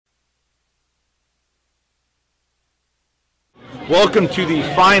Welcome to the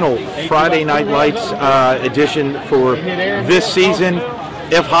final Friday Night Lights edition for this season.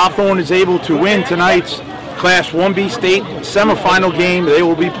 If Hawthorne is able to win tonight's Class 1B state semifinal game, they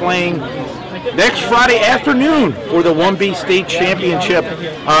will be playing next Friday afternoon for the 1B state championship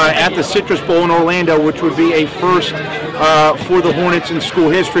at the Citrus Bowl in Orlando, which would be a first for the Hornets in school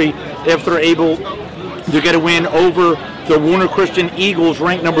history if they're able to get a win over the Warner Christian Eagles,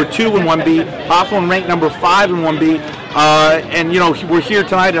 ranked number 2 in 1B, Hawthorne ranked number 5 in 1B. And, you know, we're here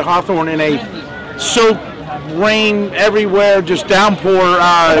tonight at Hawthorne in a soaked, rain everywhere, just downpour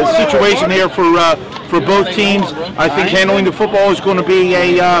situation here for both teams. I think handling the football is going to be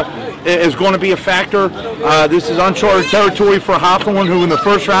a factor. This is uncharted territory for Hawthorne, who in the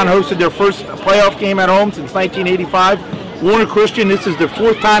first round hosted their first playoff game at home since 1985. Warner Christian, this is the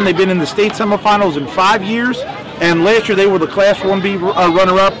 4th time they've been in the state semifinals in 5 years, and last year they were the Class 1B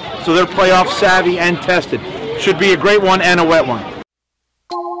runner-up, so they're playoff savvy and tested. Should be a great one and a wet one.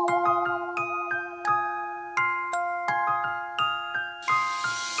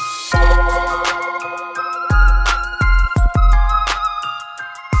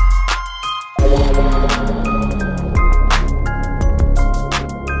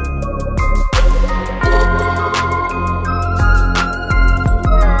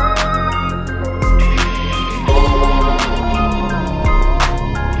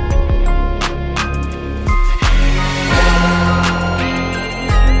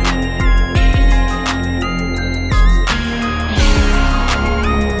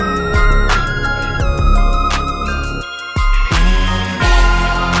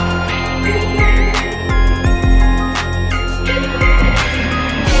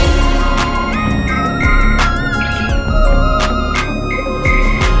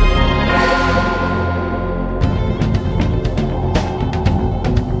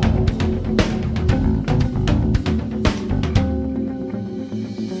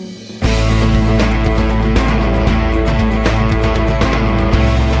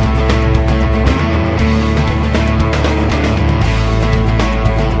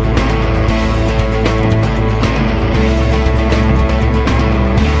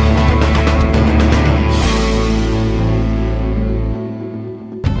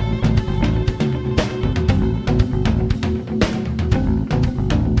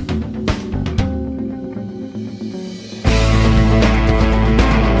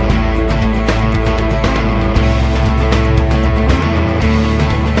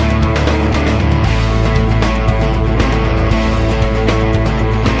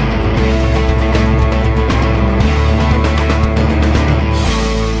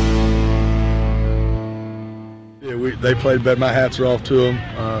 They played better. My hats are off to them.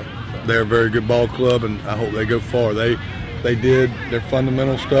 They're a very good ball club, and I hope they go far. They did their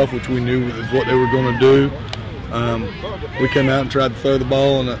fundamental stuff, which we knew was what they were going to do. We came out and tried to throw the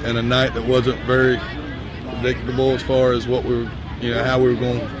ball in a night that wasn't very predictable as far as what we were, how we were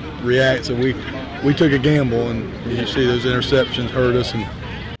going to react. So we took a gamble, and you see those interceptions hurt us.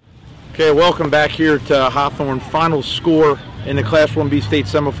 Okay, welcome back here to Hawthorne. Final score in the Class 1B state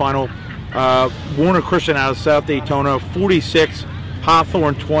semifinal. Warner Christian out of South Daytona, 46,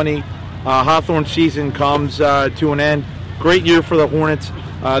 Hawthorne 20. Hawthorne season comes to an end. Great year for the Hornets.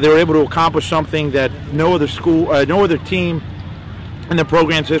 They were able to accomplish something that no other team in the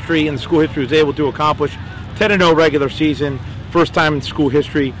program's history, in the school history, was able to accomplish. 10-0 regular season, first time in school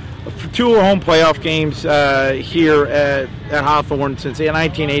history. 2 home playoff games here at Hawthorne since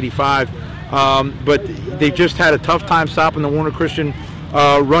 1985. But they just had a tough time stopping the Warner Christian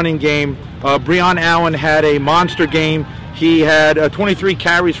running game. Breon Allen had a monster game. He had 23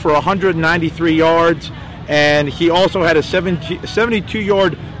 carries for 193 yards, and he also had a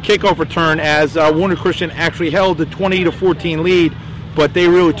 72-yard kickoff return as Warner Christian actually held the 20-14 lead, but they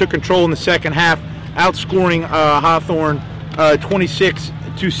really took control in the second half, outscoring Hawthorne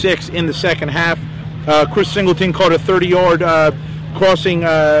 26-6 in the second half. Chris Singleton caught a 30-yard crossing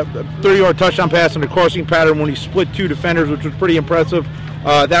 30-yard touchdown pass in the crossing pattern when he split 2 defenders, which was pretty impressive.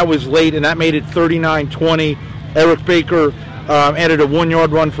 That was late, and that made it 39-20. Eric Baker added a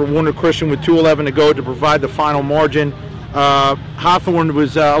 1-yard run for Warner Christian with 2:11 to go to provide the final margin. Hawthorne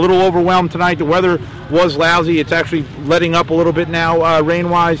was a little overwhelmed tonight. The weather was lousy. It's actually letting up a little bit now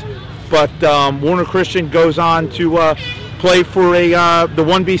rain-wise, but Warner Christian goes on to play for the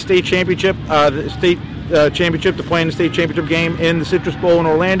 1B state championship, championship, to play in the state championship game in the Citrus Bowl in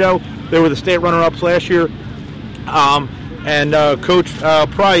Orlando. They were the state runner-ups last year. And Coach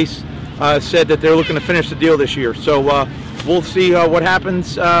Price said that they're looking to finish the deal this year. So we'll see what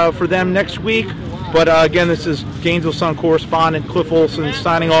happens for them next week. But again, this is Gainesville Sun correspondent Cliff Olson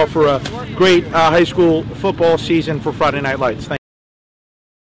signing off for a great high school football season for Friday Night Lights. Thank you.